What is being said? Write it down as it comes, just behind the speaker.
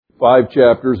5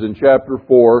 chapters. In chapter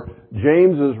 4,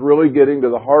 James is really getting to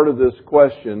the heart of this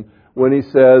question when he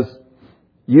says,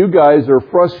 you guys are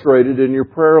frustrated in your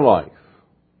prayer life.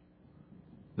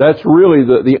 That's really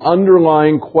the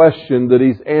underlying question that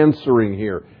he's answering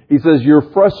here. He says,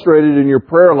 you're frustrated in your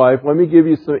prayer life. Let me give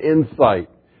you some insight.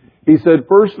 He said,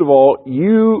 first of all,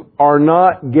 you are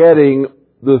not getting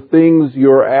the things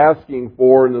you're asking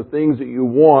for and the things that you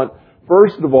want,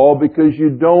 first of all, because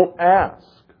you don't ask.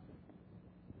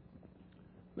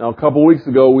 Now, a couple weeks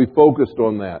ago, we focused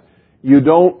on that. You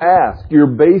don't ask. You're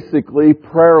basically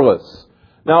prayerless.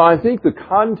 Now, I think the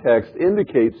context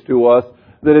indicates to us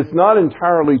that it's not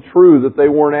entirely true that they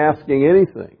weren't asking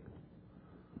anything.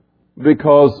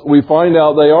 Because we find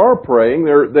out they are praying,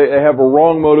 they have a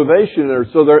wrong motivation there,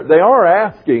 so they are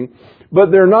asking,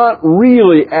 but they're not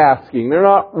really asking. They're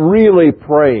not really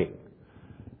praying.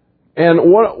 And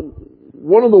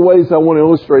one of the ways I want to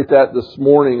illustrate that this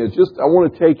morning is I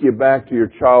want to take you back to your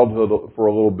childhood for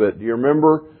a little bit. Do you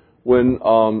remember when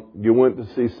you went to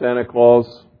see Santa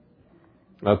Claus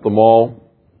at the mall?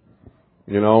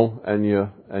 And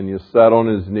you sat on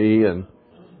his knee and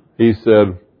he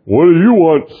said, what do you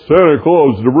want Santa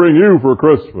Claus to bring you for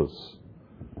Christmas?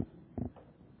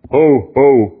 Ho,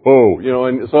 ho, ho.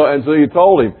 And so you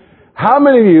told him. How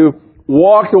many of you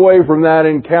walked away from that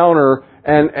encounter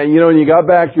and you got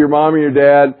back to your mom and your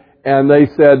dad and they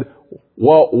said,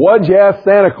 well, what'd you ask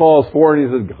Santa Claus for? And he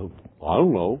said, I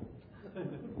don't know.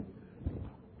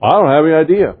 I don't have any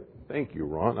idea. Thank you,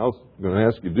 Ron. I was going to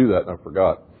ask you to do that and I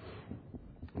forgot.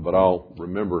 But I'll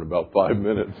remember in about 5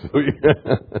 minutes.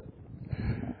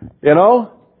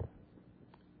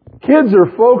 Kids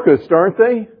are focused, aren't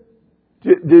they?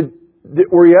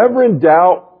 Were you ever in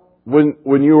doubt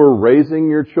when you were raising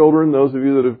your children, those of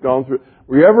you that have gone through,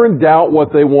 were you ever in doubt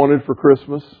what they wanted for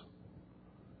Christmas?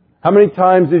 How many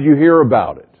times did you hear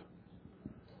about it?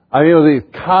 I mean, it was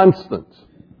constant,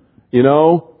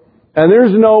 And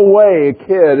there's no way a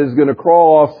kid is going to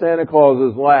crawl off Santa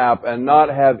Claus's lap and not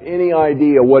have any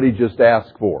idea what he just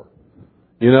asked for.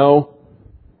 They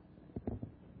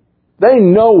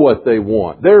know what they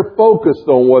want. They're focused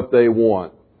on what they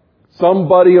want.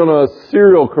 Somebody on a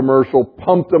cereal commercial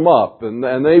pumped them up and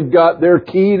they're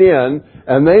keyed in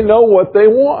and they know what they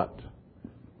want.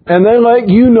 And they let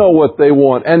you know what they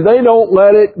want. And they don't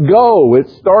let it go. It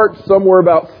starts somewhere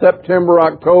about September,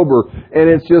 October, and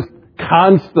it's just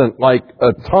constant, like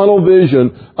a tunnel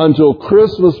vision until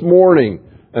Christmas morning.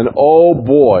 And oh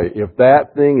boy, if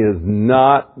that thing is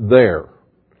not there.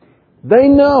 They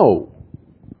know.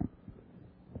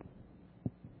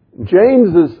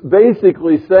 James is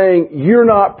basically saying, you're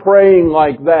not praying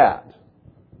like that.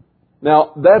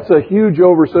 Now, that's a huge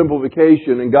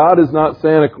oversimplification, and God is not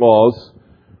Santa Claus.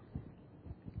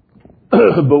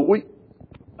 But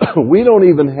we don't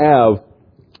even have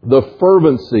the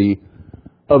fervency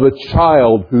of a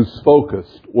child who's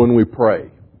focused when we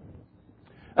pray.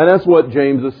 And that's what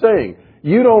James is saying.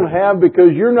 You don't have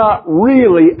because you're not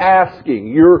really asking.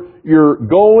 You're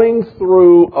going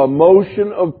through a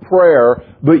motion of prayer,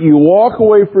 but you walk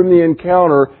away from the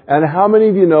encounter, and how many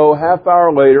of you know half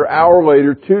hour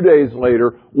later, 2 days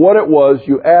later, what it was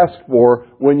you asked for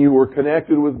when you were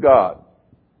connected with God?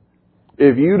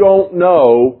 If you don't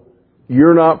know,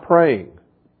 you're not praying.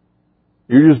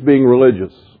 You're just being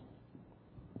religious.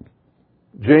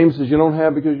 James says you don't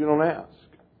have because you don't ask.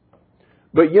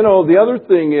 But the other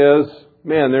thing is,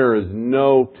 man, there is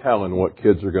no telling what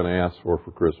kids are going to ask for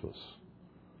Christmas.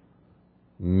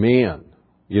 Man.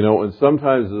 And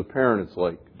sometimes as a parent it's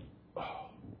like, oh,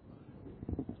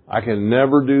 I can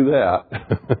never do that.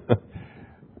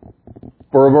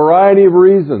 For a variety of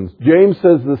reasons. James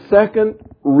says the second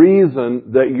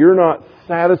reason that you're not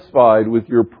satisfied with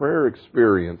your prayer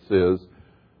experience is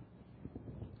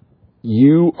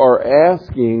you are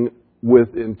asking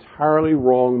with entirely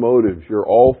wrong motives. You're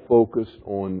all focused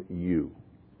on you.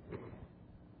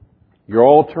 You're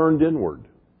all turned inward.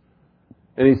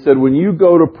 And he said, when you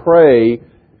go to pray,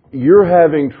 you're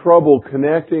having trouble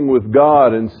connecting with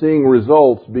God and seeing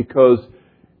results because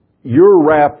you're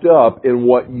wrapped up in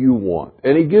what you want.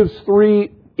 And he gives 3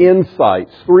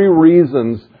 insights, 3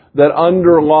 reasons that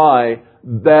underlie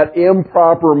that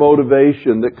improper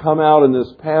motivation that come out in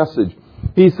this passage.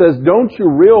 He says, don't you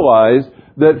realize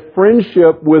that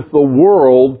friendship with the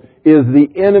world is the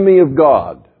enemy of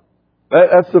God?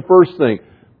 That's the first thing.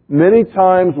 Many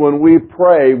times when we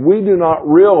pray, we do not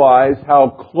realize how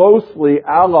closely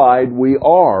allied we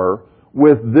are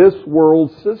with this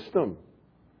world system.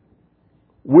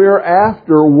 We're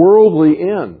after worldly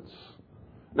ends.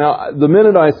 Now, the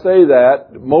minute I say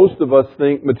that, most of us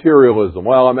think materialism.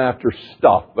 Well, I'm after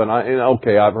stuff. And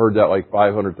I've heard that like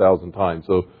 500,000 times.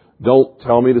 So Don't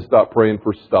tell me to stop praying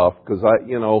for stuff, because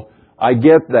I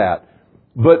get that.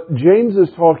 But James is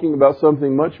talking about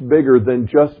something much bigger than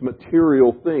just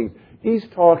material things. He's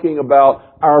talking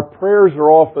about our prayers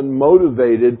are often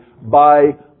motivated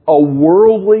by a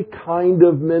worldly kind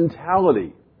of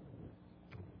mentality.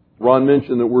 Ron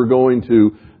mentioned that we're going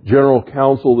to General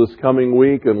Council this coming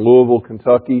week in Louisville,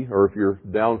 Kentucky, or if you're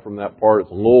down from that part,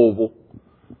 it's Louisville.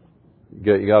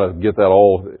 You got to get that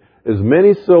all. As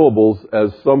many syllables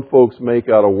as some folks make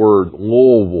out a word,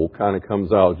 Louisville kind of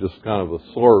comes out, just kind of a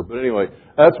slur. But anyway,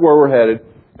 that's where we're headed.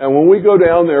 And when we go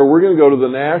down there, we're going to go to the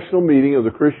national meeting of the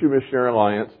Christian Missionary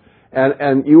Alliance.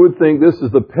 And you would think this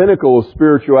is the pinnacle of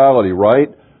spirituality, right?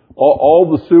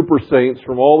 All the super saints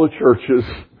from all the churches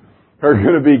are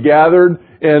going to be gathered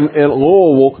in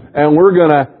Louisville, and we're going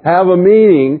to have a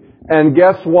meeting, and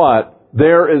guess what?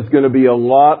 There is going to be a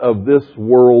lot of this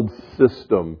world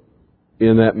system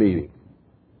in that meeting.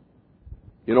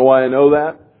 You know why I know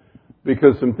that?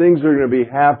 Because some things are going to be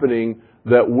happening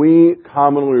that we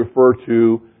commonly refer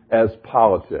to as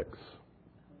politics.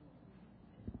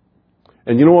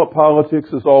 And you know what politics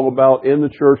is all about in the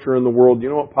church or in the world? You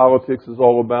know what politics is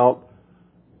all about?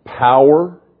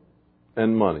 Power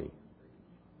and money.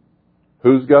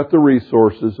 Who's got the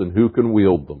resources and who can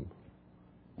wield them?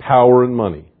 Power and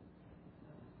money.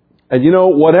 And you know,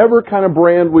 whatever kind of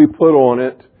brand we put on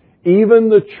it, even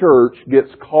the church gets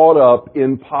caught up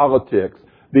in politics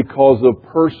because of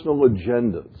personal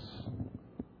agendas.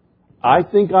 I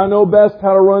think I know best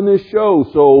how to run this show,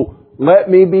 so let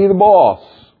me be the boss.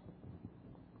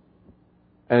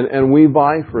 And we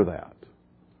vie for that.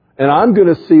 And I'm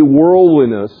going to see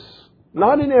worldliness,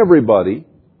 not in everybody,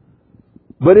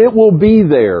 but it will be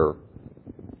there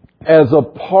as a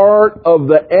part of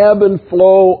the ebb and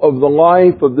flow of the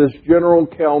life of this General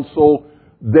Council.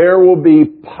 There will be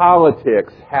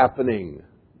politics happening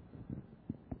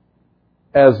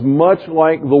as much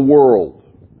like the world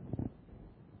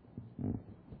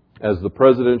as the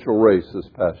presidential race this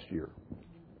past year.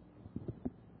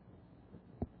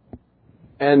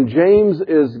 And James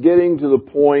is getting to the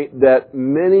point that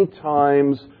many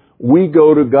times we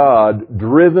go to God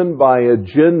driven by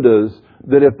agendas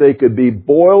that if they could be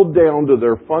boiled down to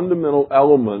their fundamental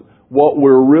element, what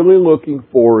we're really looking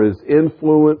for is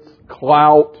influence,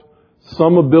 clout,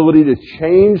 some ability to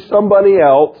change somebody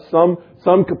else,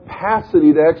 some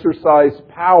capacity to exercise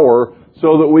power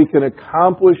so that we can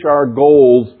accomplish our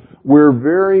goals. We're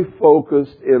very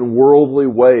focused in worldly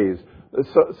ways.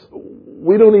 So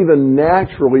we don't even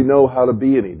naturally know how to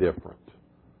be any different.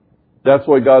 That's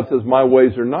why God says, my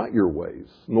ways are not your ways.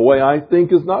 And the way I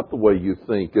think is not the way you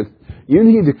think. You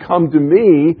need to come to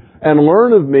me and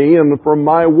learn of me and from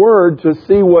my word to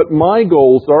see what my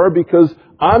goals are, because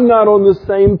I'm not on the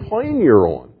same plane you're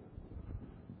on.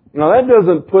 Now that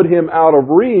doesn't put him out of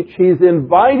reach. He's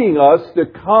inviting us to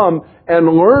come and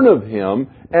learn of him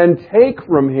and take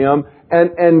from him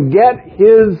and get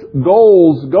his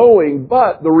goals going.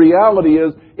 But the reality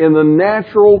is, in the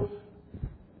natural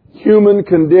human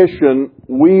condition,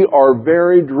 we are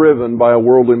very driven by a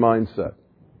worldly mindset.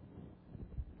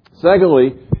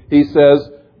 Secondly, he says,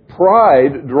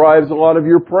 pride drives a lot of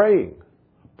your praying.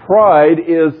 Pride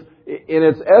is, in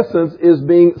its essence, is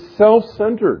being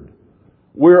self-centered.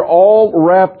 We're all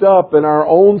wrapped up in our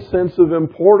own sense of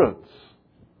importance.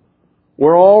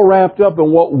 We're all wrapped up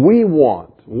in what we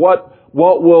want, what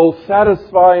will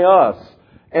satisfy us.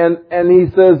 And he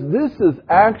says this is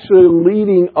actually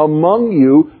leading among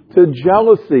you to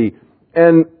jealousy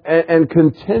and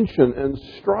contention and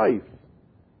strife.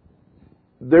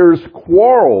 There's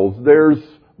quarrels. There's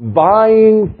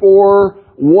vying for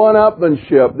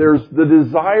one-upmanship. There's the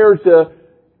desire to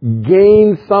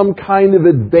gain some kind of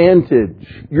advantage.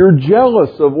 You're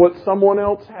jealous of what someone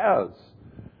else has.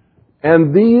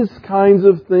 And these kinds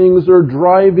of things are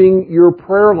driving your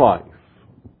prayer life.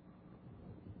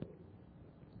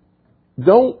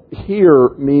 Don't hear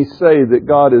me say that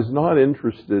God is not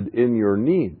interested in your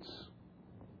needs.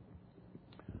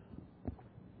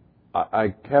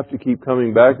 I have to keep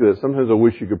coming back to that. Sometimes I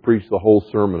wish you could preach the whole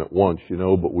sermon at once,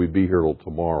 but we'd be here till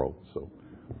tomorrow. So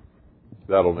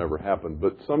that'll never happen.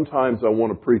 But sometimes I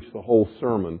want to preach the whole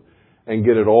sermon and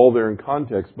get it all there in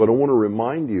context. But I want to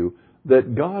remind you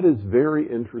that God is very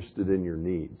interested in your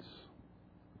needs.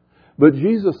 But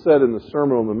Jesus said in the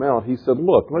Sermon on the Mount, He said,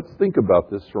 look, let's think about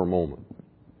this for a moment.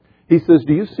 He says,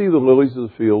 do you see the lilies of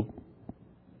the field?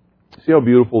 See how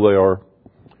beautiful they are?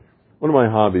 One of my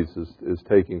hobbies is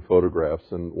taking photographs,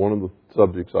 and one of the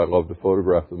subjects I love to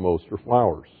photograph the most are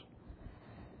flowers.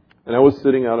 And I was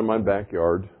sitting out in my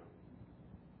backyard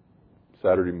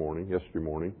yesterday morning,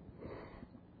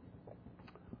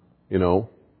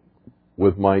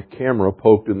 with my camera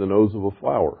poked in the nose of a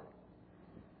flower.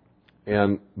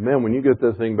 And man, when you get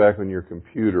that thing back on your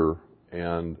computer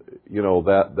and, you know,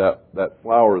 that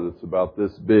flower that's about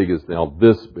this big is now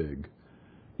this big,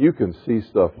 you can see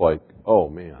stuff like, oh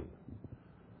man.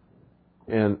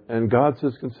 And God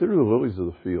says, consider the lilies of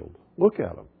the field. Look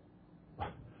at them.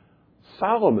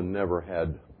 Solomon never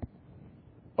had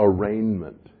a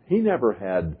raiment. He never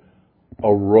had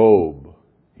a robe.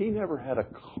 He never had a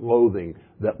clothing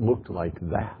that looked like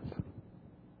that.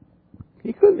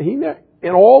 He couldn't,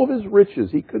 in all of his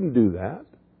riches, he couldn't do that.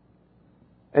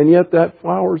 And yet that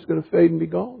flower is going to fade and be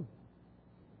gone.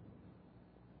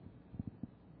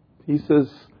 He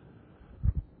says,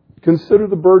 consider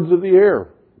the birds of the air.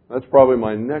 That's probably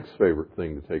my next favorite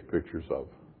thing to take pictures of.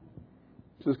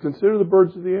 He says, consider the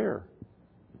birds of the air.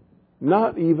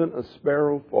 Not even a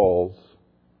sparrow falls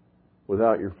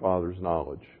without your Father's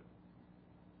knowledge.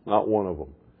 Not one of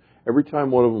them. Every time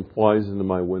one of them flies into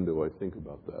my window, I think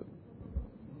about that.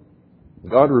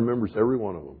 God remembers every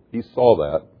one of them. He saw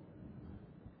that.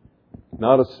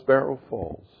 Not a sparrow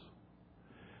falls.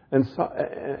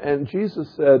 And Jesus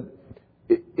said,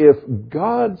 if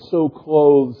God so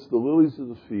clothes the lilies of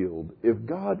the field, if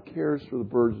God cares for the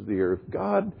birds of the air, if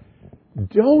God,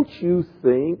 don't you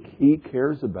think He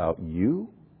cares about you?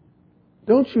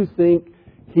 Don't you think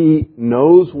He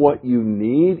knows what you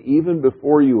need even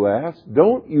before you ask?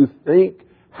 Don't you think,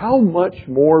 how much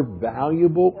more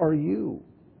valuable are you?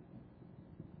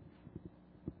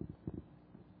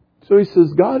 So He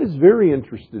says, God is very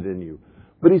interested in you.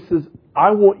 But He says,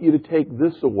 I want you to take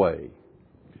this away.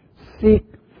 Seek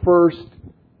first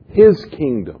His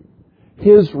kingdom,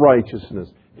 His righteousness,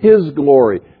 His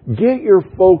glory. Get your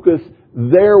focus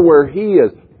there where He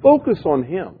is. Focus on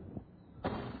Him.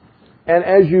 And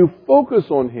as you focus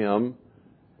on Him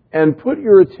and put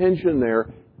your attention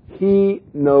there, He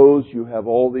knows you have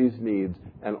all these needs,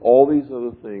 and all these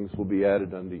other things will be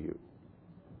added unto you.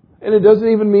 And it doesn't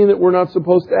even mean that we're not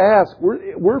supposed to ask.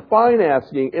 We're fine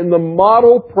asking. In the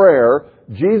model prayer,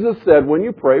 Jesus said, when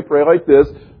you pray, pray like this,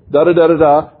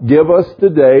 da-da-da-da-da, give us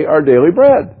today our daily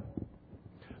bread.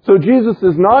 So Jesus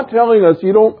is not telling us,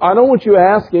 I don't want you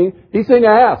asking. He's saying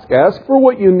ask. Ask for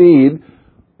what you need.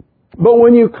 But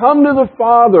when you come to the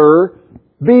Father,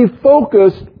 be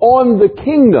focused on the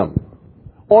kingdom,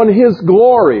 on His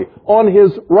glory, on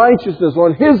His righteousness,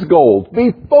 on His gold.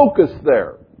 Be focused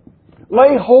there.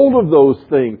 Lay hold of those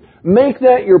things. Make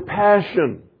that your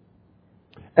passion.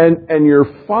 And your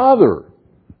Father,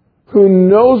 who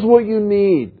knows what you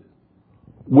need,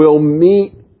 will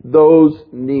meet those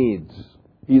needs.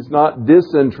 He's not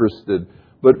disinterested.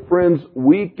 But friends,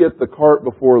 we get the cart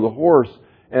before the horse.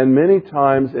 And many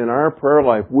times in our prayer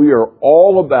life, we are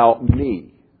all about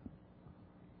me.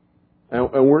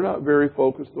 And we're not very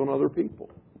focused on other people.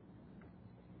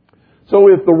 So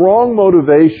if the wrong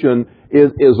motivation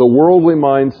is a worldly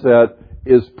mindset,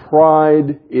 is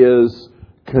pride, is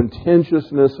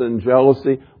contentiousness and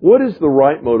jealousy, what is the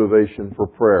right motivation for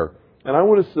prayer? And I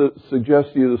want to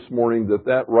suggest to you this morning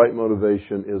that right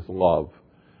motivation is love.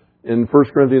 In 1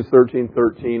 Corinthians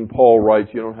 13:13, Paul writes,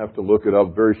 you don't have to look it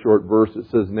up, very short verse. It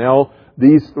says, now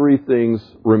these three things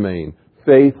remain,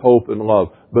 faith, hope, and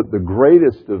love. But the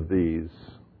greatest of these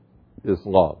is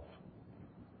love.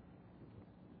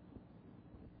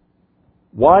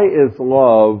 Why is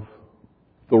love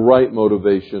the right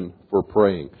motivation for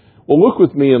praying? Well, look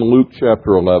with me in Luke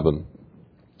chapter 11.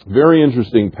 Very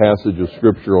interesting passage of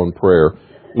Scripture on prayer.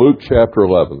 Luke chapter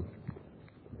 11.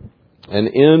 And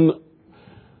in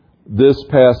this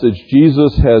passage,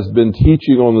 Jesus has been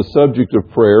teaching on the subject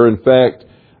of prayer. In fact,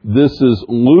 this is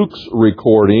Luke's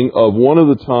recording of one of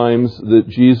the times that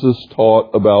Jesus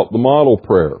taught about the model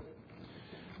prayer.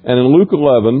 And in Luke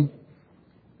 11,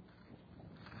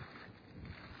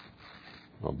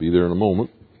 I'll be there in a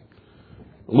moment.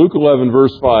 Luke 11,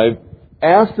 verse 5,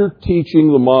 after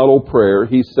teaching the model prayer,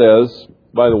 He says,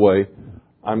 by the way,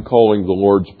 I'm calling the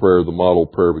Lord's Prayer the model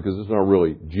prayer because it's not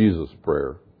really Jesus'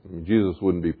 prayer. I mean, Jesus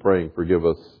wouldn't be praying, forgive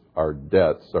us our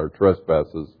debts, our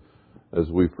trespasses, as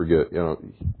we forget.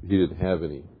 He didn't have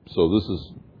any. So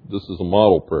this is a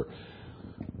model prayer.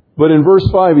 But in verse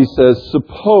 5 he says,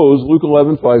 suppose, Luke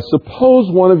 11:5,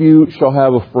 suppose one of you shall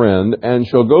have a friend and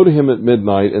shall go to him at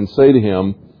midnight and say to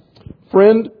him,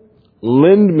 friend,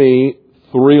 lend me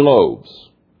 3 loaves.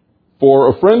 For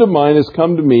a friend of mine has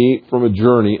come to me from a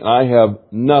journey, and I have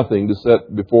nothing to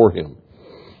set before him.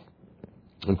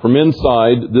 And from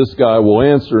inside, this guy will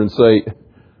answer and say,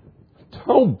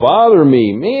 don't bother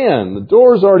me, man. The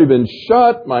door's already been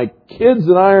shut. My kids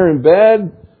and I are in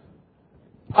bed.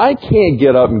 I can't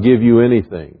get up and give you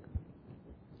anything.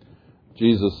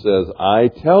 Jesus says, I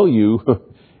tell you,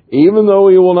 even though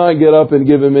he will not get up and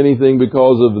give him anything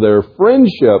because of their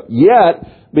friendship,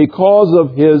 yet because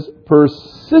of his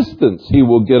persistence, he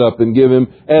will get up and give him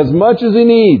as much as he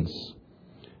needs.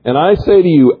 And I say to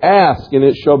you, ask and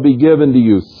it shall be given to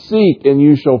you. Seek and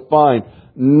you shall find.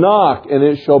 Knock and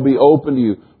it shall be opened to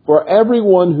you. For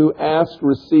everyone who asks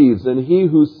receives, and he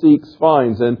who seeks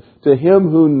finds, and to him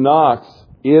who knocks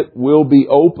it will be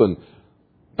opened.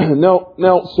 Now,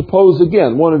 suppose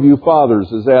again, one of you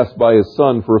fathers is asked by his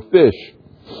son for a fish.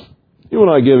 He will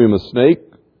not give him a snake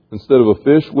instead of a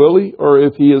fish, will he? Or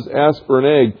if he is asked for an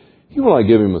egg, he will not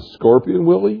give him a scorpion,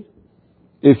 will he?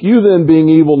 If you then, being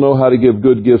evil, know how to give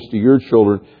good gifts to your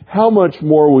children, how much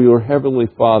more will your heavenly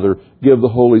Father give the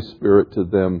Holy Spirit to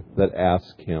them that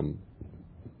ask Him?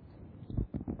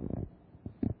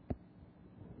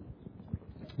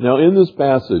 Now, in this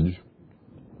passage,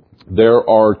 there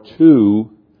are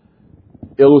two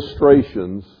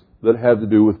illustrations that have to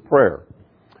do with prayer.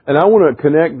 And I want to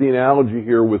connect the analogy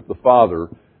here with the Father,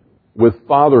 with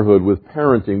fatherhood, with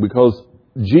parenting, because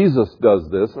Jesus does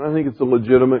this, and I think it's a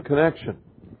legitimate connection.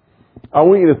 I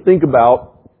want you to think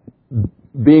about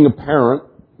being a parent,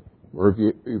 or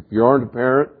if you aren't a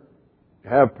parent,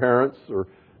 have parents, or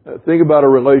think about a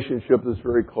relationship that's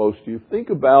very close to you. Think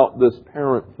about this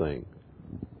parent thing.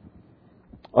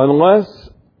 Unless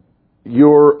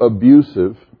you're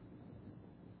abusive,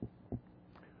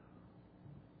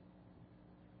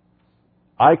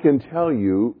 I can tell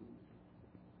you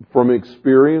from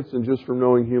experience and just from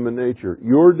knowing human nature,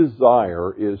 your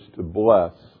desire is to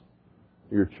bless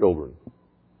your children.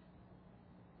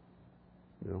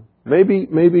 You know,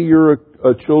 maybe you're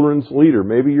a children's leader,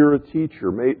 maybe you're a teacher,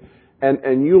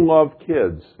 and you love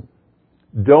kids.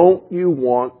 Don't you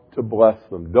want to bless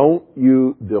them? Don't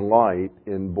you delight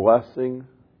in blessing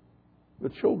the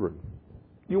children?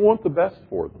 You want the best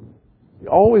for them. You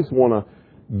always want to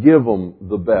give them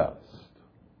the best.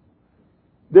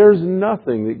 There's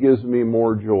nothing that gives me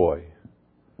more joy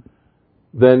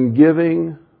than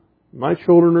giving. My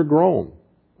children are grown,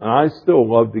 and I still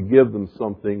love to give them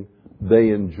something they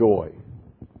enjoy.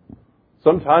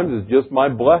 Sometimes it's just my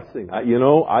blessing. My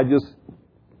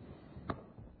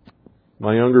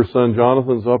younger son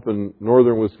Jonathan's up in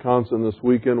northern Wisconsin this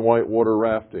weekend, whitewater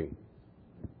rafting.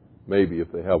 Maybe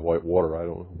if they have white water, I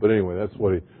don't know. But anyway, that's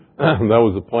what that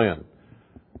was the plan.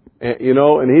 And he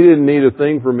didn't need a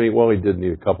thing from me. Well, he did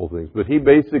need a couple things, but he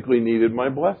basically needed my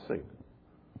blessing.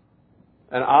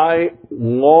 And I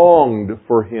longed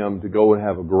for him to go and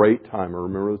have a great time. I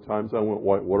remember the times I went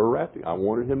whitewater rafting. I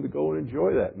wanted him to go and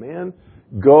enjoy that. Man,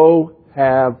 go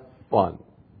have fun.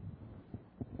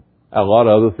 I had a lot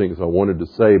of other things I wanted to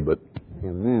say, but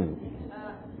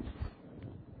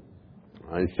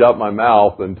I shut my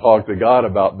mouth and talked to God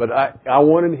about. But I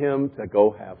wanted him to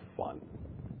go have fun.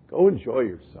 Go enjoy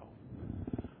yourself.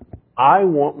 I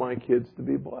want my kids to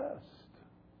be blessed.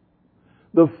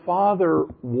 The Father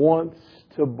wants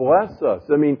to bless us.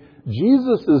 I mean,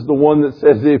 Jesus is the one that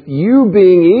says, if you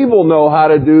being evil know how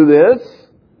to do this,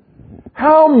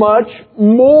 how much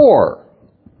more?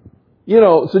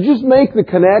 So just make the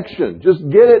connection. Just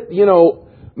get it,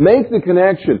 make the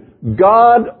connection.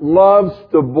 God loves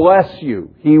to bless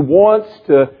you. He wants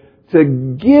to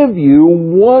give you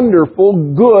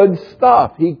wonderful, good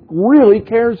stuff. He really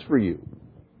cares for you.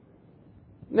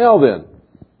 Now then,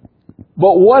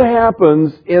 but what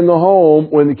happens in the home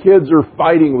when the kids are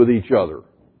fighting with each other?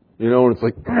 And it's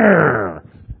like,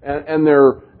 and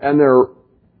they're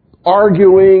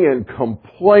arguing and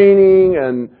complaining,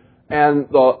 and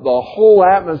the whole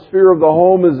atmosphere of the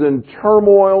home is in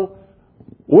turmoil.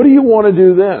 What do you want to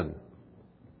do then?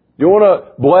 You want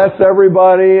to bless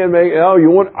everybody and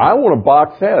I want to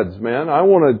box heads, man. I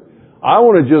want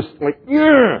to just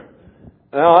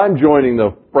now I'm joining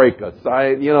the fracas.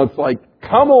 It's like,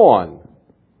 come on.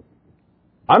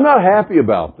 I'm not happy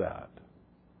about that.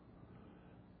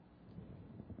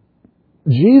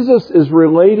 Jesus is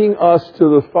relating us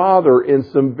to the Father in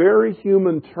some very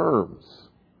human terms.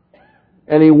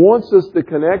 And He wants us to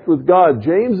connect with God.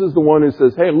 James is the one who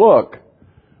says, hey, look,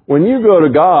 when you go to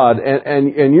God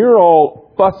and you're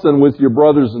all fussing with your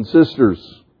brothers and sisters,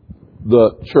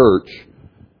 the church,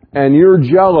 and you're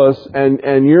jealous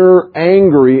and you're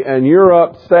angry and you're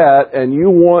upset and you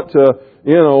want to,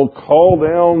 call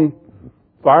down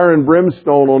fire and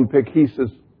brimstone on He says,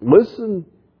 listen,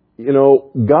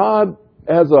 God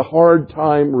has a hard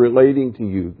time relating to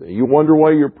you. You wonder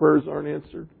why your prayers aren't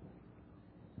answered?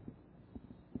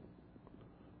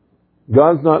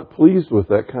 God's not pleased with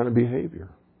that kind of behavior.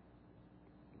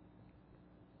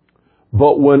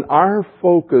 But when our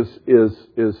focus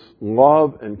is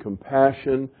love and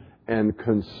compassion and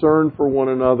concern for one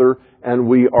another, and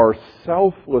we are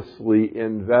selflessly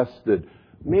invested.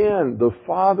 Man, the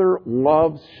Father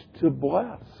loves to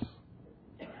bless.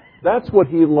 That's what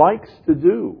He likes to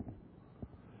do.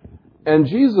 And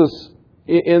Jesus,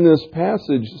 in this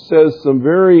passage, says some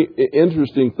very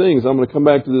interesting things. I'm going to come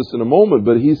back to this in a moment,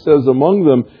 but He says among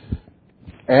them,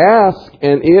 ask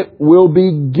and it will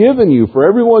be given you. For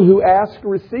everyone who asks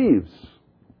receives.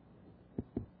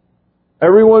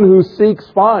 Everyone who seeks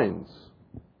finds.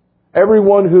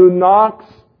 Everyone who knocks,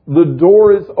 the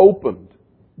door is opened.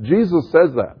 Jesus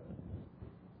says that.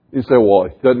 You say, well,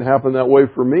 it doesn't happen that way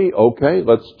for me. Okay,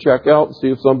 let's check out and see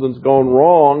if something's gone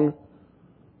wrong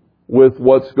with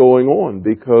what's going on.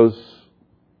 Because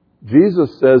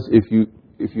Jesus says if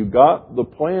you got the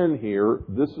plan here,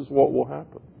 this is what will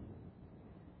happen.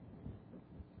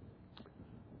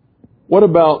 What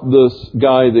about this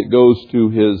guy that goes to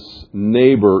his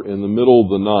neighbor in the middle of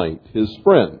the night, his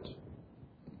friend,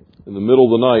 in the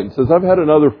middle of the night, and says, I've had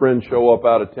another friend show up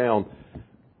out of town,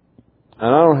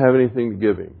 and I don't have anything to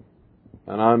give him.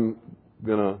 And I'm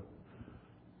going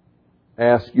to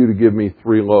ask you to give me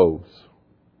 3 loaves.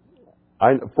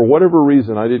 For whatever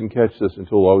reason, I didn't catch this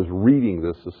until I was reading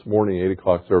this morning, 8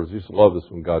 o'clock service. I used to love this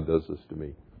when God does this to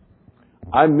me.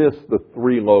 I missed the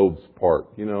 3 loaves part,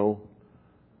 you know.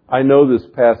 I know this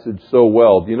passage so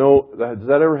well. Do you know, does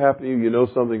that ever happen to you? You know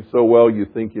something so well you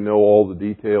think you know all the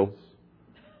details?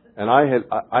 And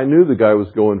I knew the guy was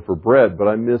going for bread, but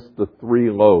I missed the 3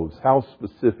 loaves. How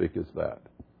specific is that?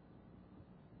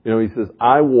 You know, he says,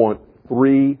 I want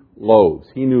 3 loaves.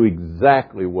 He knew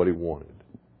exactly what he wanted.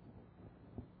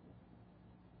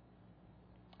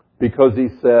 Because he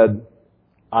said,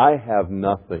 I have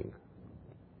nothing.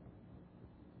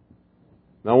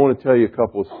 Now I want to tell you a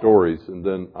couple of stories, and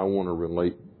then I want to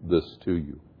relate this to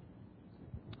you.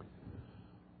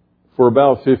 For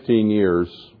about 15 years,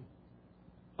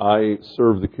 I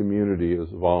served the community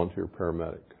as a volunteer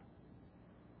paramedic.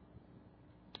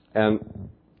 And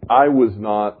I was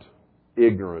not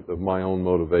ignorant of my own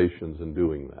motivations in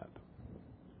doing that.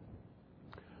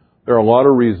 There are a lot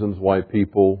of reasons why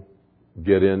people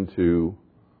get into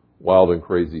wild and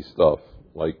crazy stuff,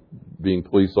 like being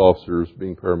police officers,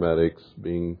 being paramedics,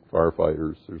 being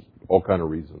firefighters. There's all kind of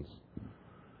reasons.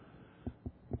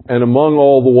 And among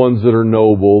all the ones that are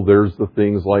noble, there's the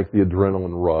things like the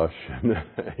adrenaline rush,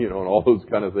 and all those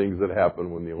kind of things that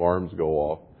happen when the alarms go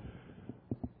off.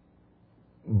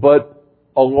 But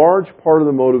a large part of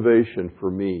the motivation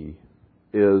for me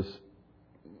is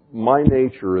my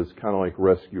nature is kind of like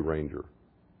rescue ranger.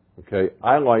 Okay?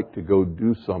 I like to go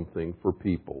do something for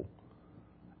people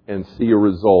and see a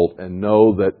result and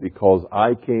know that because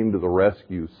I came to the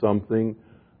rescue, something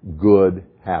good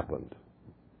happened.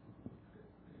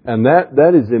 And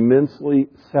that is immensely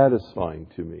satisfying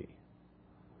to me.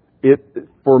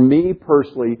 For me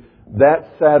personally,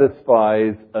 that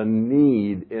satisfies a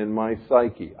need in my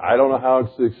psyche. I don't know how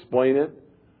to explain it,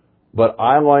 but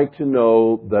I like to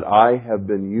know that I have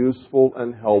been useful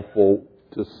and helpful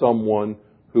to someone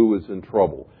who is in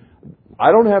trouble.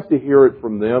 I don't have to hear it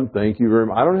from them. Thank you very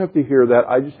much. I don't have to hear that.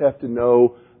 I just have to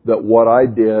know that what I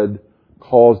did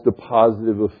caused a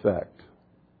positive effect.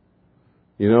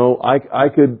 You know, I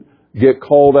could get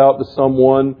called out to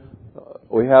someone.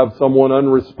 We have someone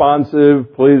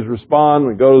unresponsive. Please respond.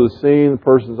 We go to the scene. The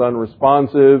person's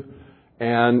unresponsive.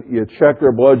 And you check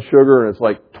their blood sugar and it's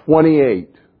like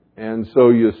 28. And so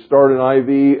you start an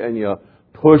IV and you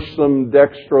push some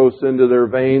dextrose into their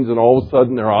veins and all of a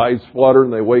sudden their eyes flutter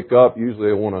and they wake up. Usually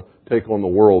they want to take on the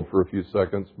world for a few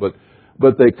seconds.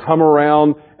 But they come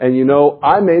around and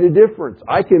I made a difference.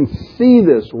 I can see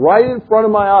this right in front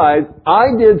of my eyes.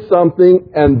 I did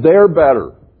something and they're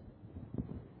better.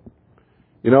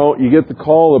 You get the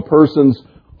call, the person's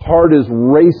heart is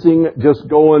racing, just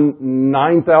going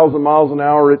 9,000 miles an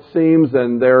hour it seems,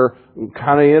 and they're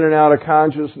kind of in and out of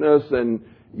consciousness, and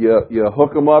you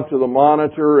hook them up to the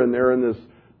monitor and they're in this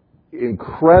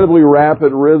incredibly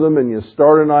rapid rhythm, and you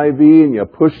start an IV and you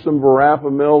push some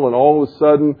verapamil, and all of a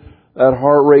sudden that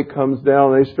heart rate comes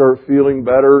down, they start feeling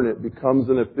better, and it becomes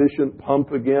an efficient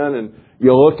pump again, and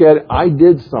you look at it, I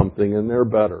did something, and they're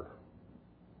better.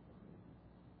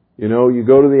 You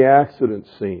go to the accident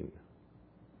scene,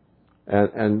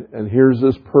 and here's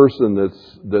this person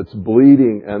that's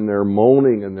bleeding, and they're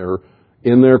moaning, and they're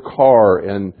in their car,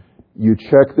 and you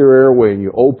check their airway, and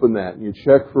you open that, and you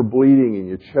check for bleeding, and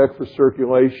you check for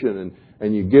circulation,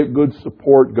 and you get good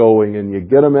support going, and you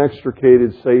get them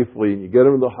extricated safely, and you get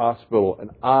them to the hospital, and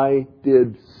I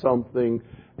did something,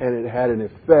 and it had an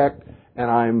effect, and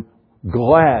I'm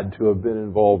glad to have been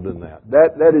involved in that.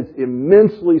 That is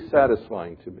immensely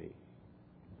satisfying to me.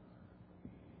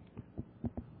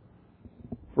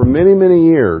 For many, many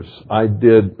years, I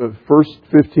did, the first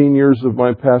 15 years of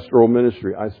my pastoral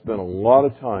ministry, I spent a lot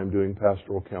of time doing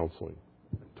pastoral counseling.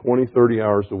 20, 30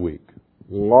 hours a week.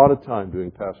 A lot of time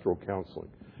doing pastoral counseling.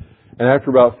 And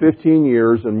after about 15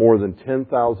 years and more than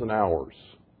 10,000 hours,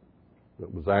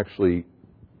 that was actually,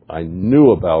 I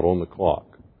knew about on the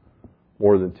clock,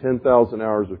 more than 10,000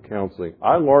 hours of counseling,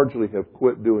 I largely have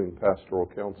quit doing pastoral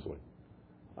counseling.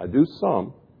 I do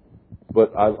some,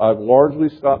 but I've largely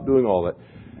stopped doing all that.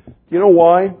 You know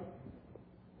why?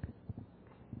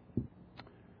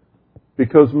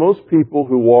 Because most people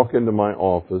who walk into my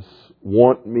office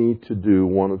want me to do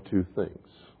one of two things.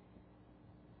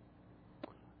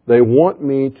 They want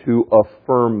me to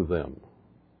affirm them.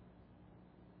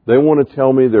 They want to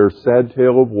tell me their sad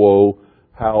tale of woe,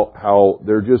 how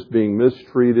they're just being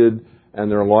mistreated and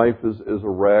their life is a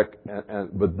wreck,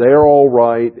 but they're all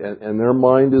right and their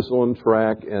mind is on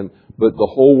track, but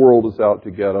the whole world is out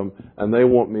to get them, and they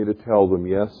want me to tell them,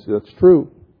 yes, that's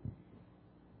true.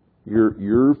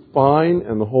 You're fine,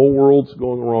 and the whole world's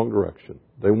going the wrong direction.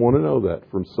 They want to know that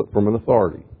from an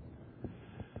authority.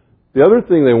 The other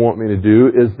thing they want me to do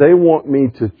is they want me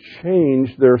to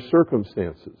change their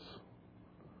circumstances.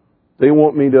 They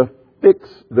want me to fix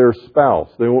their spouse.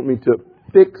 They want me to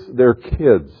fix their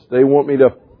kids. They want me to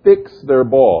fix their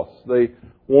boss. They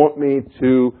want me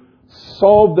to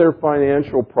solve their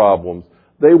financial problems.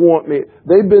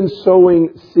 They've been sowing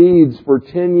seeds for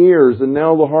 10 years and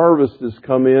now the harvest has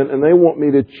come in and they want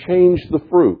me to change the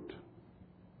fruit.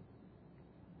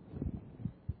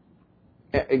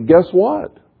 And guess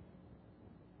what?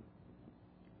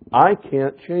 I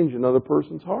can't change another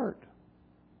person's heart.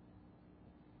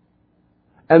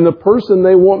 And the person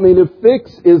they want me to fix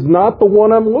is not the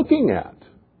one I'm looking at.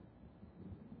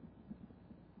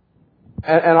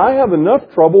 And I have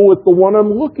enough trouble with the one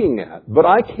I'm looking at. But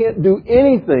I can't do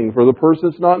anything for the person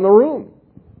that's not in the room.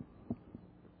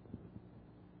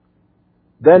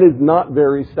 That is not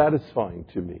very satisfying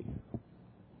to me.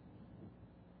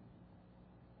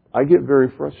 I get very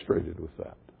frustrated with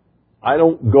that. I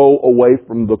don't go away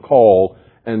from the call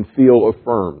and feel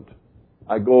affirmed.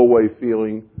 I go away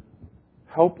feeling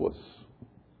helpless.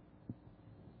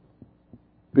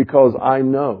 Because I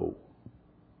know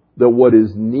that what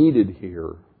is needed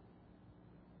here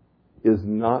is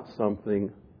not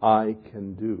something I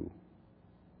can do.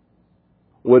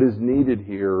 What is needed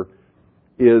here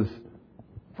is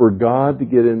for God to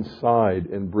get inside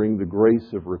and bring the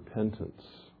grace of repentance.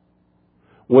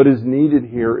 What is needed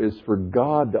here is for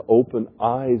God to open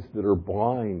eyes that are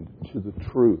blind to the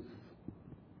truth.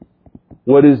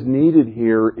 What is needed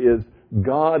here is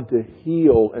God to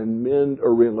heal and mend a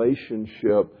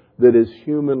relationship that is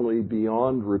humanly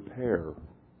beyond repair.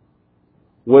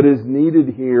 What is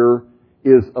needed here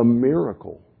is a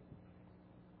miracle.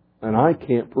 And I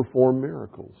can't perform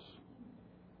miracles.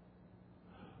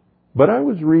 But I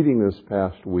was reading this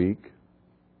past week,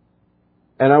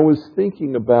 and I was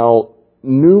thinking about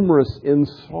numerous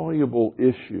insoluble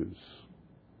issues.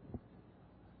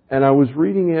 And I was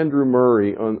reading Andrew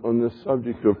Murray on this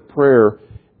subject of prayer,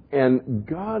 and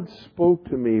God spoke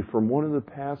to me from one of the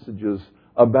passages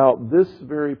about this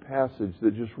very passage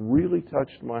that just really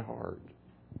touched my heart.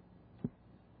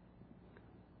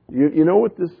 You know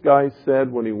what this guy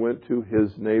said when he went to his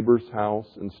neighbor's house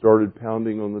and started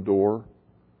pounding on the door?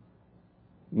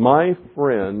 My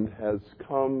friend has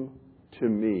come to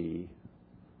me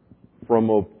from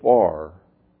afar,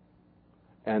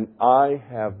 and I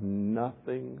have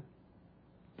nothing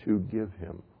to give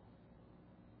him.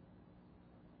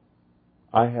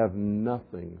 I have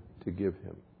nothing to give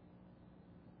him.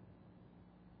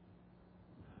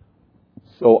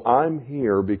 So I'm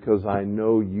here because I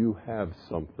know you have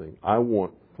something. I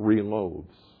want 3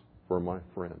 loaves for my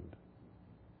friend.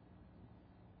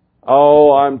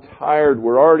 Oh, I'm tired.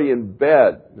 We're already in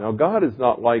bed. Now, God is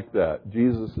not like that.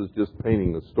 Jesus is just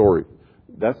painting the story.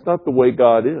 That's not the way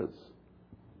God is.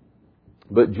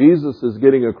 But Jesus is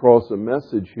getting across a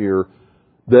message here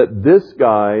that this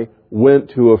guy went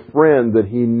to a friend that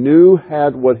he knew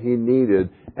had what he needed,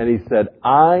 and he said,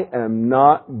 I am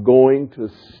not going to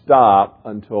stop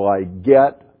until I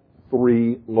get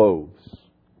 3 loaves.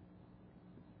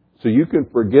 So you can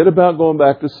forget about going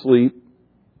back to sleep.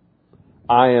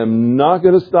 I am not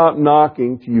going to stop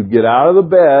knocking till you get out of the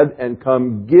bed and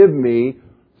come give me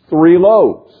 3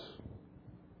 loaves.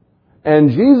 And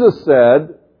Jesus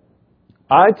said,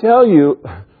 I tell you,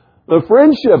 the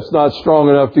friendship's not strong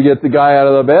enough to get the guy out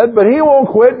of the bed, but he won't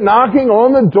quit knocking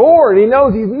on the door. And he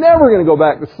knows he's never going to go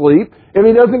back to sleep if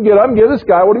he doesn't get up and give this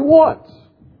guy what he wants.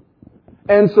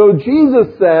 And so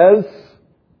Jesus says,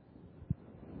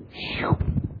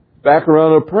 back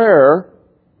around to prayer,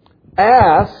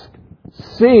 Ask,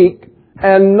 seek,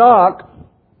 and knock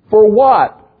for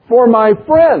what? For my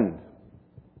friend.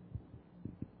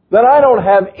 That I don't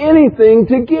have anything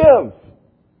to give.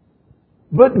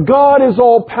 But God is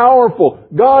all powerful.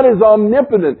 God is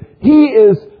omnipotent. He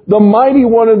is the mighty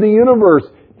one of the universe.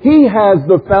 He has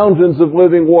the fountains of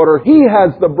living water. He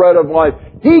has the bread of life.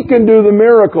 He can do the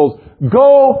miracles.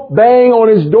 Go bang on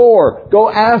His door. Go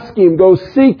ask Him. Go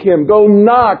seek Him. Go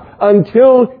knock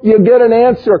until you get an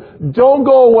answer. Don't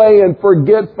go away and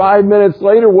forget 5 minutes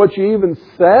later what you even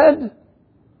said.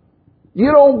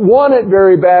 You don't want it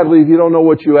very badly if you don't know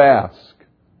what you ask.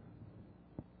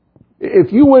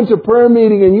 If you went to prayer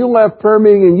meeting and you left prayer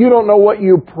meeting and you don't know what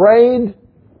you prayed,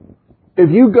 if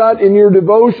you got in your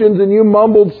devotions and you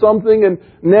mumbled something and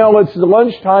now it's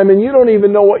lunchtime and you don't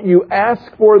even know what you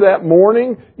asked for that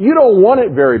morning, you don't want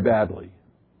it very badly.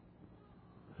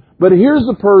 But here's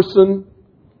a person,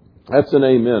 that's an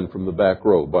amen from the back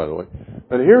row, by the way.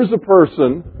 But here's a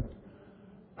person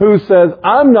who says,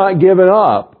 I'm not giving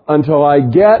up until I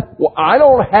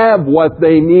don't have what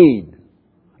they need.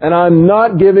 And I'm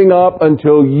not giving up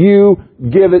until you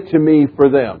give it to me for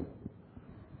them.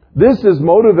 This is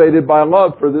motivated by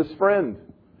love for this friend.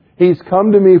 He's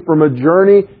come to me from a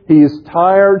journey. He's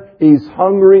tired. He's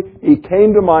hungry. He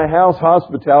came to my house.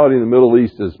 Hospitality in the Middle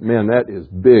East that is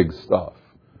big stuff.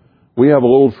 We have a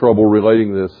little trouble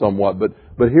relating this somewhat, but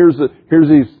here's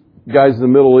these guys in the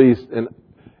Middle East,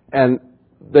 and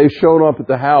they've shown up at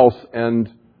the house, and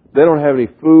they don't have any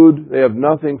food. They have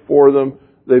nothing for them.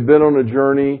 They've been on a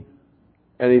journey,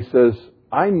 and he says,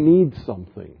 I need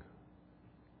something.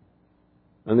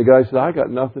 And the guy said, I got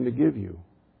nothing to give you.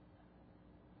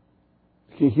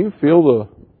 Can you feel the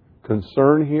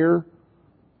concern here?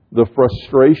 The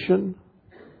frustration?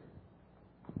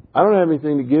 I don't have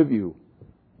anything to give you.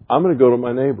 I'm going to go to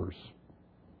my neighbor's.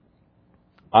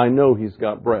 I know he's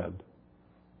got bread.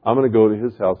 I'm going to go to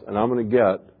his house, and I'm going to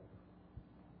get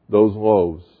those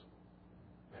loaves.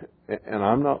 And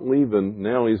I'm not leaving.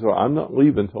 Now I'm not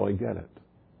leaving until I get it.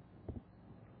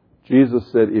 Jesus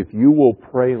said, if you will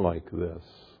pray like this,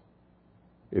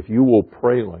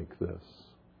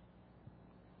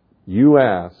 you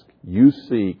ask, you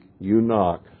seek, you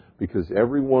knock, because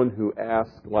everyone who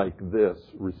asks like this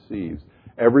receives.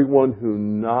 Everyone who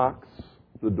knocks,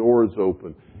 the door is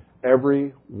open.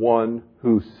 Everyone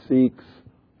who seeks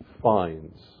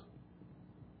finds.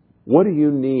 What do you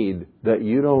need that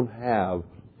you don't have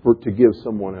to give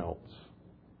someone else?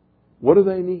 What do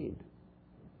they need?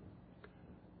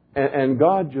 And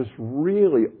God just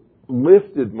really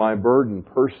lifted my burden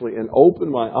personally and opened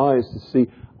my eyes to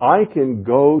see I can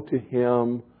go to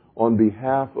Him on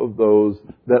behalf of those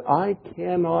that I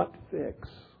cannot fix.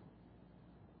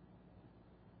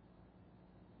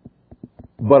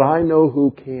 But I know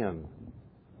who can.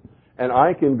 And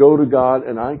I can go to God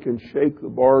and I can shake the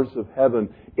bars of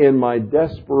heaven in my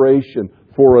desperation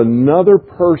for another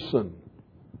person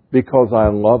because I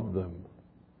love them.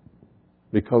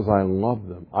 Because I love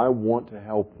them. I want to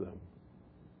help them.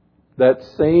 That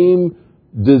same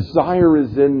desire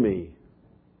is in me.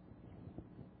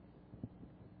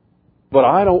 But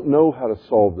I don't know how to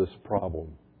solve this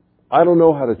problem. I don't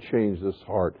know how to change this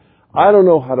heart. I don't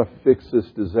know how to fix this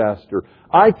disaster.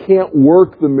 I can't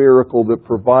work the miracle that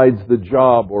provides the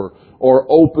job or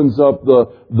opens up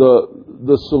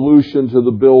the solution to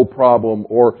the bill problem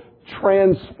or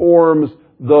transforms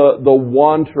the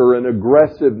wanter and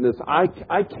aggressiveness.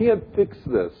 I can't fix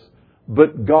this,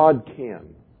 but God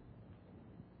can.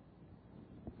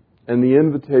 And the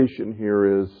invitation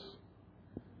here is,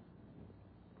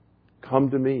 come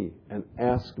to me and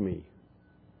ask me.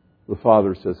 The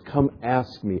Father says, come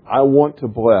ask me. I want to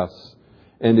bless.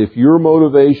 And if your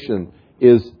motivation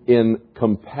is in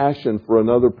compassion for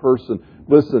another person,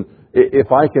 listen,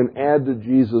 if I can add to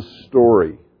Jesus'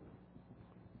 story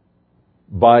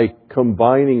by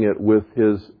combining it with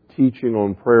His teaching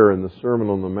on prayer in the Sermon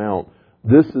on the Mount,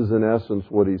 this is in essence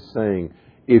what He's saying.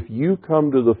 If you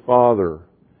come to the Father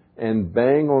and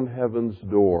bang on heaven's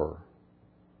door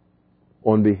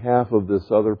on behalf of this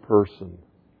other person,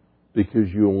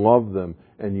 because you love them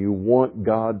and you want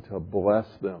God to bless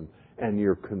them and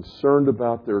you're concerned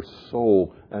about their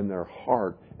soul and their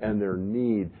heart and their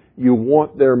need. You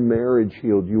want their marriage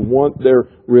healed. You want their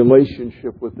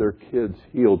relationship with their kids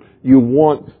healed. You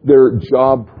want their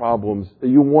job problems.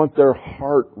 You want their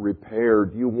heart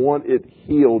repaired. You want it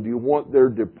healed. You want their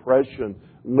depression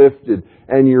lifted.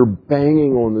 And you're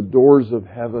banging on the doors of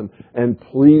heaven and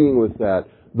pleading with that.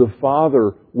 The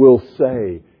Father will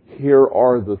say, here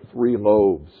are the 3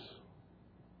 loaves.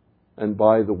 And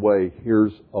by the way,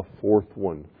 here's a 4th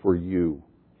one for you.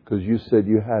 Because you said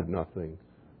you had nothing.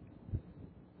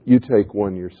 you take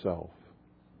one yourself.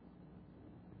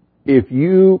 If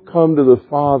you come to the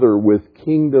Father with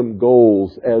kingdom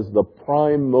goals as the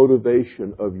prime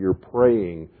motivation of your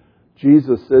praying,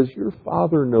 Jesus says your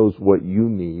Father knows what you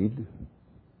need.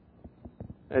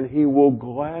 And He will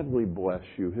gladly bless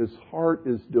you. His heart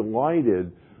is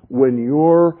delighted when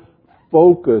your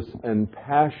focus and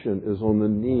passion is on the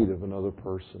need of another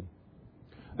person.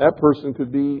 That person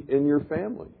could be in your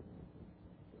family.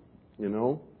 You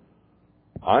know,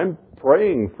 I'm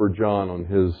praying for John on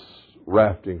his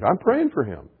rafting. I'm praying for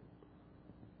him.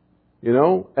 You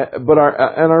know, but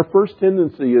our first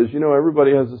tendency is, you know,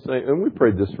 everybody has the same, and we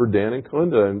prayed this for Dan and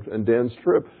Kalinda and Dan's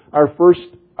trip. Our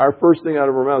first thing out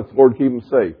of our mouths is, Lord, keep them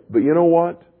safe. But you know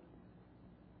what?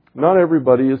 Not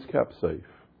everybody is kept safe.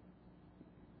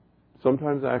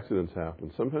 Sometimes accidents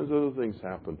happen. Sometimes other things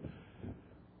happen.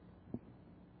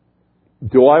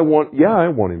 I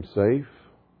want him safe.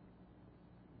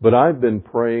 But I've been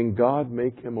praying, God,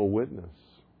 make him a witness.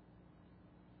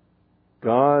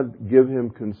 God, give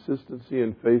him consistency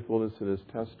and faithfulness in his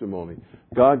testimony.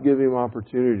 God, give him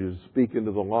opportunity to speak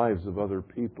into the lives of other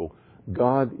people.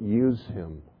 God, use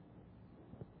him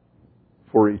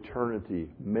for eternity.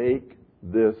 Make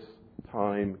this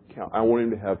time count. I want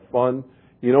him to have fun.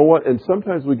 You know what? And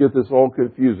sometimes we get this all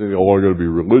confused. And I got to be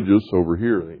religious over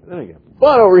here. Then I get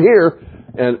fun over here.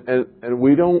 And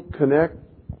we don't connect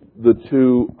the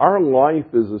two. Our life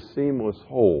is a seamless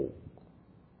whole.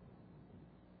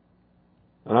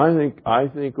 And I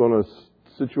think on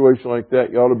a situation like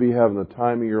that, you ought to be having the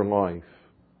time of your life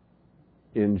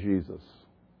in Jesus.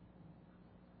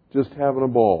 Just having a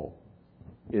ball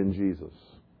in Jesus.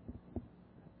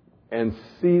 And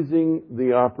seizing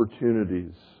the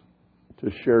opportunities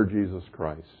to share Jesus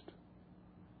Christ.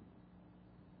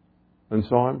 And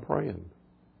so I'm praying.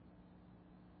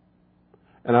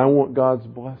 And I want God's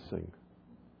blessing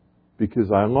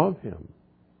because I love Him.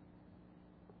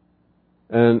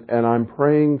 And I'm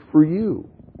praying for you.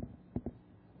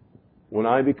 When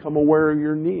I become aware of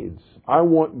your needs, I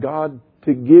want God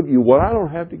to give you what I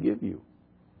don't have to give you.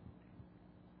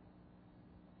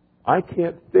 I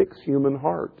can't fix human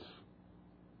hearts.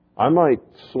 I might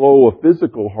slow a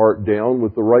physical heart down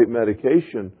with the right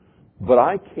medication, but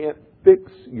I can't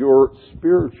fix your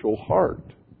spiritual heart.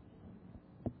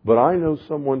 But I know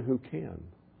someone who can.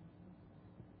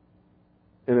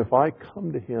 And if I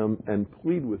come to Him and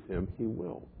plead with Him, He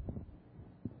will.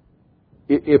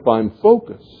 If I'm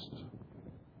focused.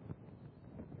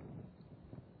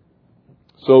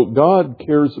 So God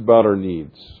cares about our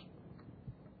needs.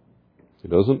 He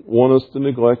doesn't want us to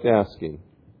neglect asking.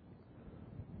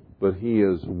 But He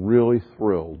is really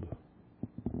thrilled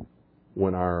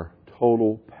when our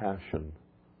total passion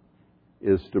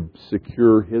is to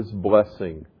secure His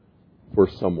blessing for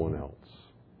someone else.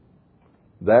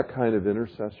 That kind of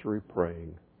intercessory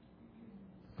praying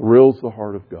thrills the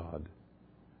heart of God.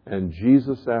 And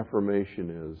Jesus'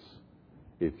 affirmation is,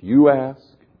 if you ask,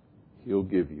 He'll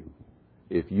give you.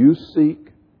 If you seek,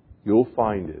 you'll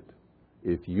find it.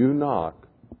 If you knock,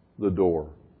 the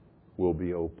door will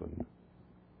be opened.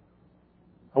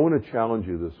 I want to challenge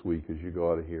you this week as you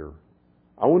go out of here.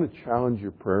 I want to challenge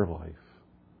your prayer life.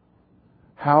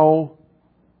 How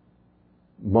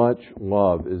much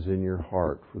love is in your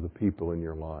heart for the people in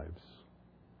your lives?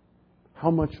 How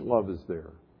much love is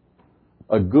there?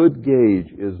 A good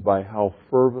gauge is by how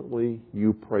fervently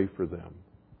you pray for them.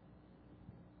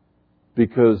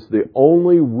 Because the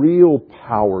only real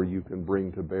power you can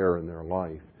bring to bear in their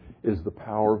life is the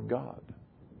power of God.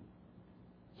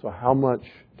 So how much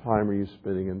time are you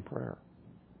spending in prayer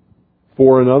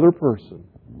for another person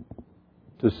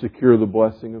to secure the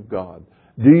blessing of God?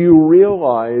 Do you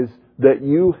realize that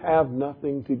you have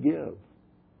nothing to give?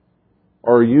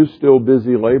 Or are you still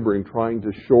busy laboring trying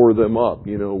to shore them up,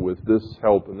 with this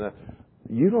help and that?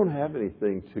 You don't have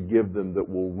anything to give them that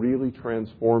will really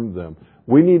transform them.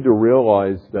 We need to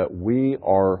realize that we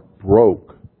are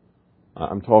broke.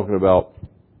 I'm talking about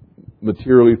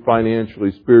materially,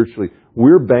 financially, spiritually.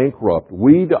 We're bankrupt.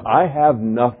 I have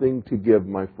nothing to give,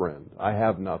 my friend. I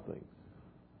have nothing.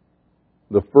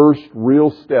 The first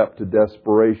real step to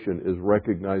desperation is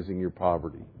recognizing your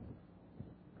poverty.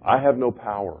 I have no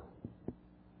power.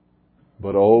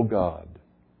 But, oh God,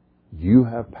 you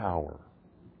have power.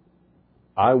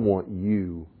 I want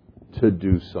you to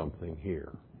do something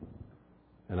here.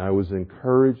 And I was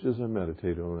encouraged as I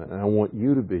meditated on that. And I want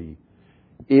you to be,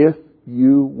 if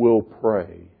you will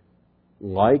pray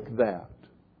like that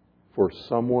for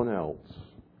someone else,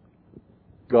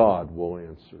 God will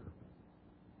answer.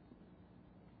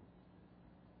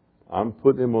 I'm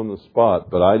putting him on the spot,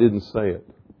 but I didn't say it.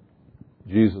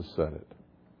 Jesus said it.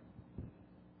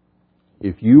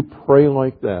 If you pray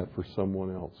like that for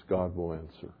someone else, God will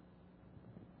answer.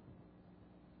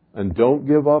 And don't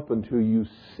give up until you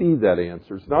see that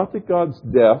answer. It's not that God's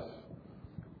deaf.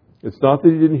 It's not that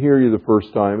He didn't hear you the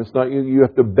first time. It's not you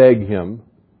have to beg Him.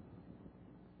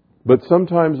 But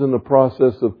sometimes in the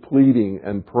process of pleading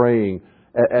and praying,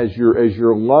 as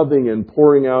you're loving and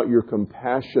pouring out your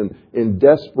compassion in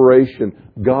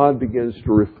desperation, God begins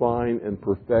to refine and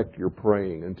perfect your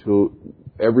praying until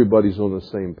everybody's on the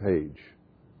same page.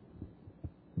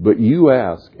 But you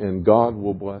ask, and God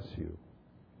will bless you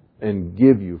and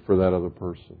give you for that other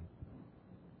person.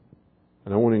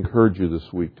 And I want to encourage you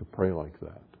this week to pray like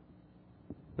that.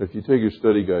 If you take your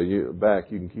study guide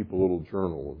back, you can keep a little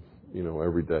journal of,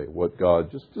 every day, what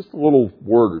God, just a little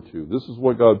word or two. This is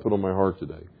what God put on my heart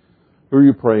today. Who are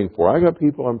you praying for? I got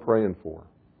people I'm praying for.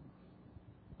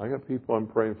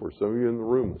 Some of you in the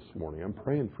room this morning, I'm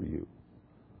praying for you.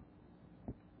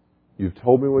 You've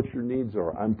told me what your needs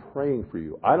are. I'm praying for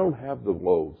you. I don't have the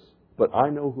loaves, but I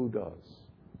know who does.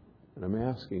 And I'm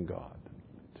asking God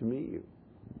to meet you.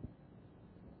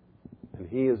 And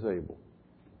He is able.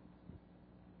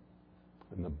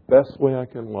 And the best way I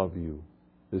can love you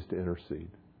is to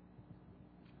intercede.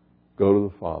 Go to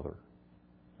the Father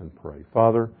and pray.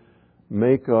 Father,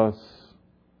 make us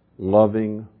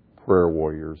loving prayer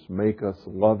warriors. Make us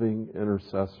loving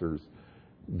intercessors.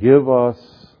 Give us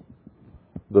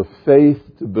the faith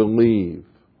to believe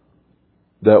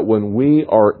that when we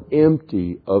are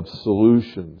empty of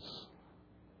solutions,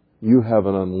 You have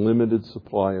an unlimited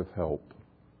supply of help.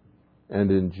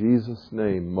 And in Jesus'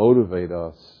 name, motivate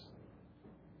us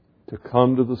to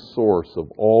come to the source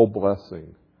of all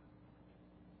blessing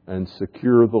and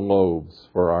secure the loaves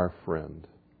for our friend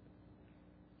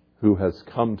who has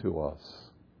come to us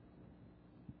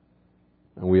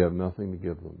and we have nothing to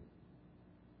give them.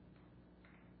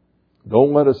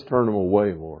 Don't let us turn them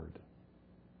away, Lord.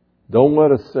 Don't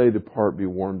let us say, depart, be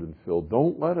warmed and filled.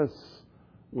 Don't let us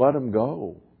let them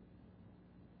go.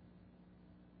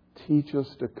 Teach us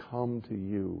to come to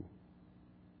You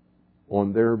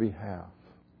on their behalf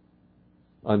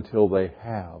until they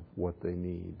have what they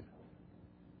need.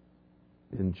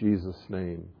 In Jesus'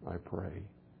 name I pray.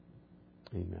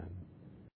 Amen.